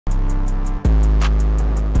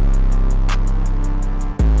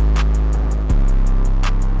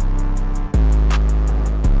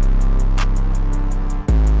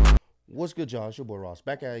What's good, y'all? It's your boy Ross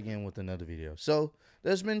back at it again with another video. So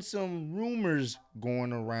there's been some rumors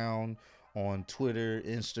going around on Twitter,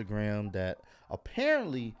 Instagram that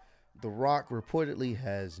apparently The Rock reportedly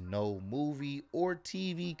has no movie or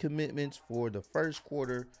TV commitments for the first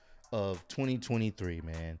quarter of 2023,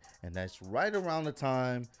 man. And that's right around the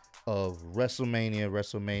time of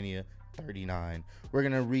WrestleMania 39. We're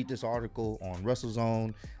going to read this article on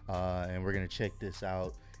WrestleZone and we're going to check this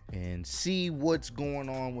out and see what's going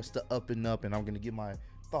on, what's the up and up, and I'm going to give my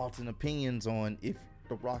thoughts and opinions on if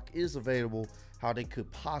The Rock is available, how they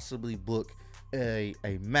could possibly book a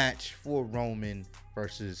match for Roman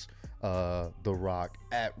versus The Rock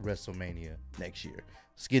at WrestleMania next year.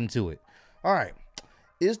 Let's get into it. All right.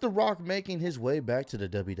 Is The Rock making his way back to the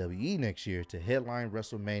WWE next year to headline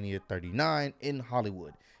WrestleMania 39 in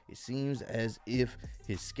Hollywood? It seems as if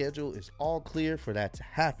his schedule is all clear for that to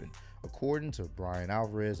happen. According to Brian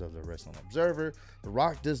Alvarez of the Wrestling Observer, The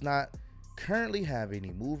Rock does not currently have any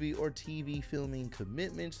movie or TV filming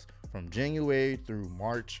commitments from January through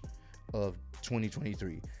March of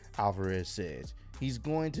 2023. Alvarez says he's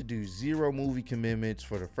going to do 0 movie commitments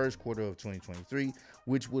for the first quarter of 2023,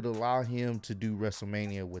 which would allow him to do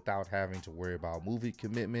WrestleMania without having to worry about movie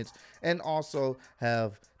commitments and also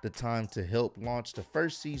have the time to help launch the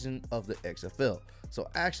first season of the XFL. So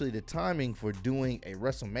actually the timing for doing a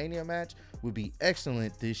WrestleMania match would be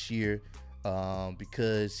excellent this year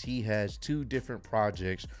because he has 2 different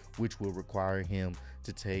projects which will require him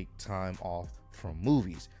to take time off from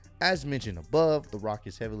movies. As mentioned above, The Rock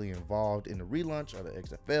is heavily involved in the relaunch of the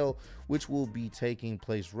XFL, which will be taking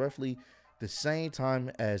place roughly the same time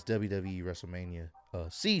as WWE WrestleMania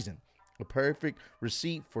season. A perfect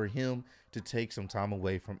receipt for him to take some time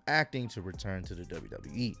away from acting to return to the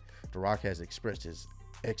WWE. The Rock has expressed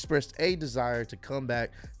a desire to come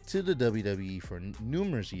back to the WWE for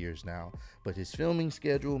numerous years now, but his filming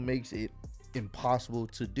schedule makes it impossible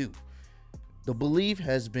to do. The belief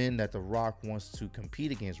has been that The Rock wants to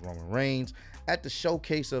compete against Roman Reigns at the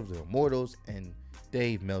Showcase of the Immortals, and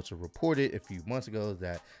Dave Meltzer reported a few months ago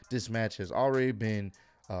that this match has already been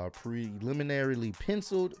preliminarily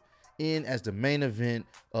penciled in as the main event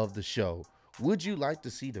of the show. Would you like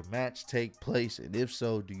to see the match take place? And if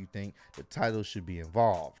so, do you think the title should be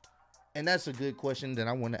involved? And that's a good question that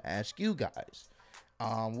I want to ask you guys.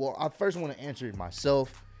 Well, I first want to answer it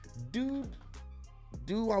myself. Do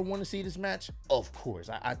I want to see this match? Of course.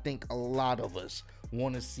 I think a lot of us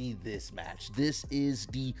want to see this match. This is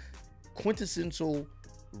the quintessential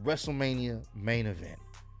WrestleMania main event.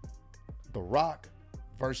 The Rock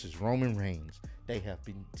versus Roman Reigns. They have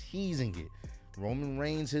been teasing it. Roman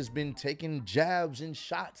Reigns has been taking jabs and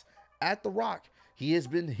shots at The Rock. He has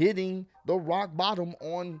been hitting the rock bottom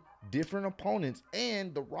on different opponents.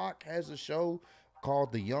 And The Rock has a show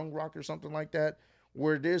called The Young Rock or something like that,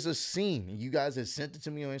 where there's a scene, and you guys have sent it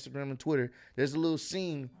to me on Instagram and Twitter. There's a little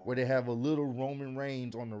scene where they have a little Roman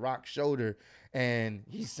Reigns on The Rock's shoulder, and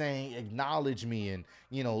he's saying, acknowledge me, and,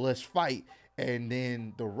 you know, let's fight. And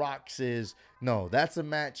then The Rock says, no, that's a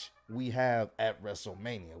match we have at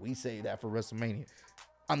WrestleMania. We say that for WrestleMania.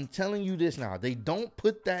 I'm telling you this now. They don't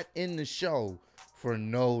put that in the show for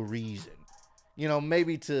no reason. You know,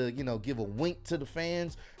 maybe to, you know, give a wink to the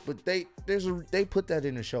fans, but they put that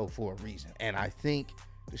in the show for a reason. And I think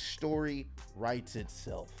the story writes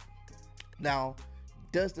itself. Now,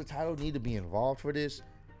 does the title need to be involved for this?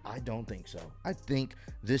 I don't think so. I think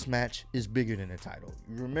this match is bigger than the title.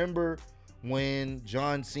 You remember when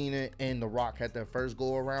John Cena and The Rock had their first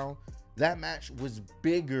go around? That match was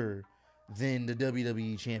bigger than the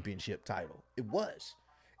WWE Championship title. It was.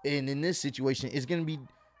 And in this situation, it's going to be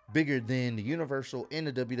bigger than the Universal and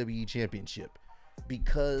the WWE Championship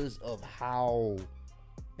because of how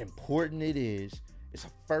important it is. It's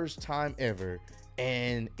the first time ever,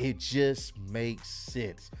 and it just makes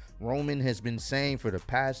sense. Roman has been saying for the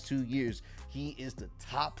past 2 years, he is the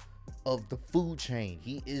top of the food chain.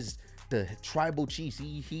 He is the tribal chief.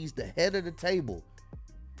 He's the head of the table.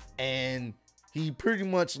 And he pretty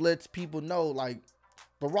much lets people know, like,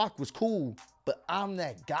 The Rock was cool, but I'm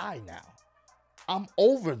that guy now. I'm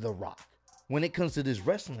over The Rock when it comes to this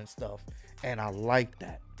wrestling stuff. And I like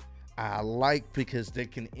that. I like because they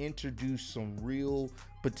can introduce some real,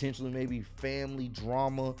 potentially maybe family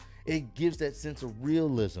drama. It gives that sense of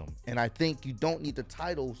realism. And I think you don't need the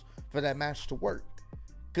titles for that match to work,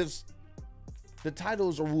 because the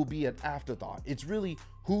titles will be an afterthought. It's really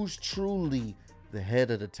who's truly the head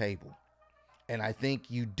of the table. And I think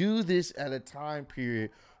you do this at a time period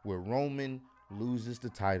where Roman loses the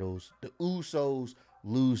titles, the Usos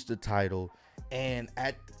lose the title, and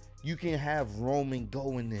you can have Roman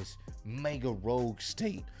go in this mega rogue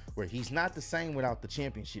state where he's not the same without the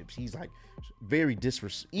championships. He's like very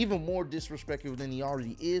even more disrespectful than he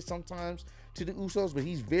already is sometimes to the Usos, but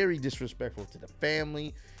he's very disrespectful to the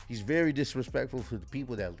family. He's very disrespectful to the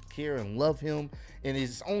people that care and love him. And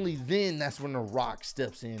it's only then that's when The Rock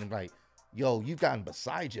steps in and like, yo, you've gotten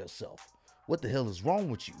beside yourself. What the hell is wrong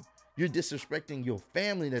with you? You're disrespecting your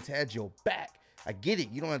family that's had your back. I get it.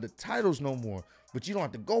 You don't have the titles no more, but you don't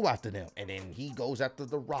have to go after them. And then he goes after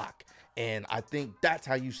The Rock. And I think that's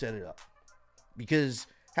how you set it up. Because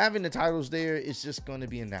having the titles there, it's just going to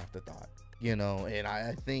be an afterthought, you know? And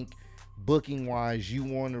I think booking wise, you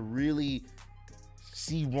want to really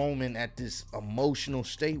see Roman at this emotional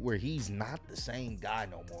state where he's not the same guy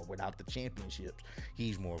no more without the championships.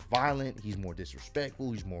 He's more violent, he's more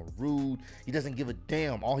disrespectful, he's more rude. He doesn't give a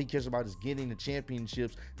damn. All he cares about is getting the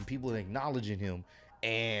championships and people acknowledging him,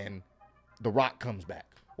 and The Rock comes back.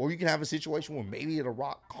 Or you can have a situation where maybe The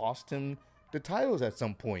Rock cost him the titles at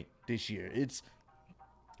some point this year.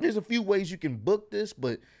 There's a few ways you can book this,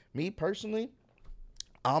 but me personally,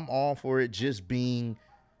 I'm all for it just being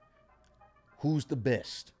who's the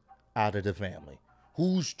best out of the family,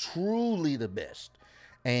 who's truly the best.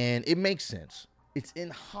 And it makes sense. It's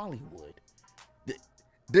in Hollywood.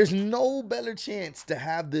 There's no better chance to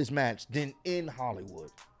have this match than in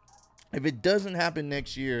Hollywood. If it doesn't happen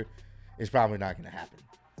next year, it's probably not going to happen.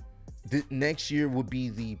 Next year would be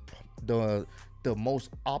the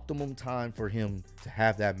most optimum time for him to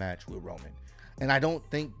have that match with Roman. And I don't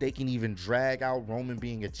think they can even drag out Roman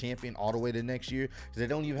being a champion all the way to next year, because they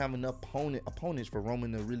don't even have enough opponents for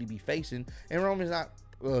Roman to really be facing. And Roman's not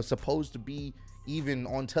supposed to be even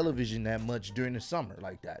on television that much during the summer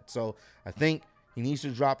like that. So I think he needs to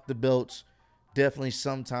drop the belts definitely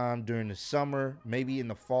sometime during the summer, maybe in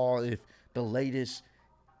the fall if the latest,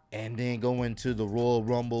 and then go into the Royal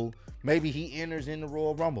Rumble. Maybe he enters in the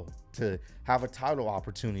Royal Rumble to have a title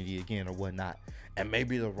opportunity again or whatnot. And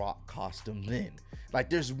maybe The Rock cost him then. Like,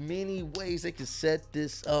 there's many ways they can set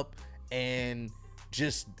this up, and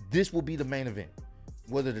just this will be the main event.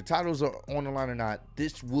 Whether the titles are on the line or not,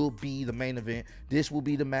 this will be the main event. This will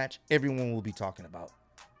be the match everyone will be talking about.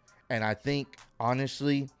 And I think,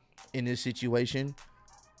 honestly, in this situation,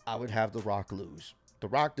 I would have The Rock lose. The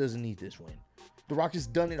Rock doesn't need this win. The Rock has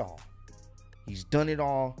done it all. He's done it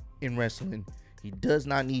all in wrestling. He does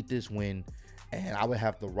not need this win. And I would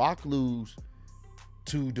have The Rock lose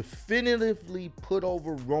to definitively put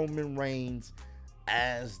over Roman Reigns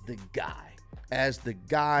as the guy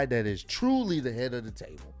that is truly the head of the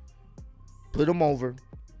table. Put him over,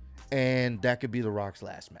 and that could be The Rock's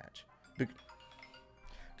last match.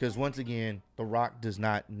 Because once again, The Rock does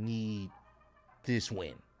not need this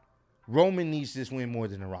win. Roman needs this win more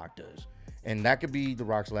than The Rock does. And that could be The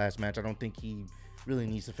Rock's last match. I don't think he really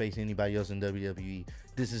needs to face anybody else in WWE.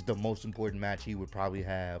 This is the most important match he would probably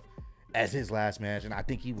have as his last match. And I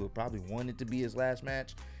think he would probably want it to be his last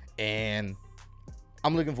match. And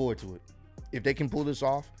I'm looking forward to it. If they can pull this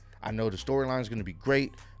off, I know the storyline is going to be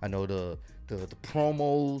great. I know the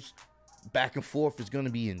promos back and forth is going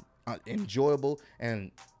to be enjoyable.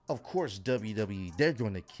 And of course, WWE, they're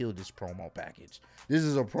going to kill this promo package. This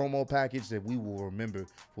is a promo package that we will remember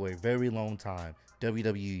for a very long time.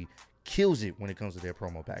 WWE kills it when it comes to their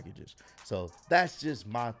promo packages. So that's just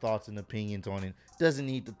my thoughts and opinions on it. Doesn't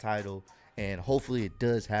need the title, and hopefully it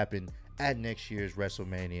does happen at next year's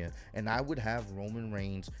WrestleMania. And I would have Roman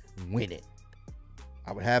Reigns win it.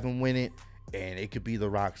 I would have him win it, and it could be The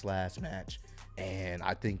Rock's last match. And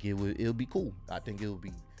I think it'll be cool. I think it'll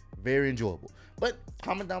be very enjoyable. But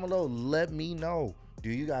comment down below, let me know. Do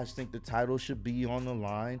you guys think the title should be on the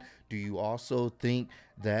line? Do you also think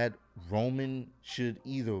that Roman should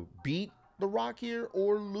either beat The Rock here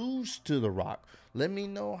or lose to The Rock? Let me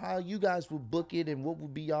know how you guys would book it and what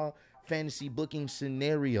would be y'all fantasy booking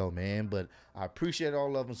scenario, man. But I appreciate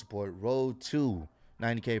all love and support. Road to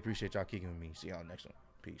 90K. Appreciate y'all kicking with me. See y'all next one.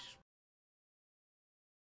 Peace.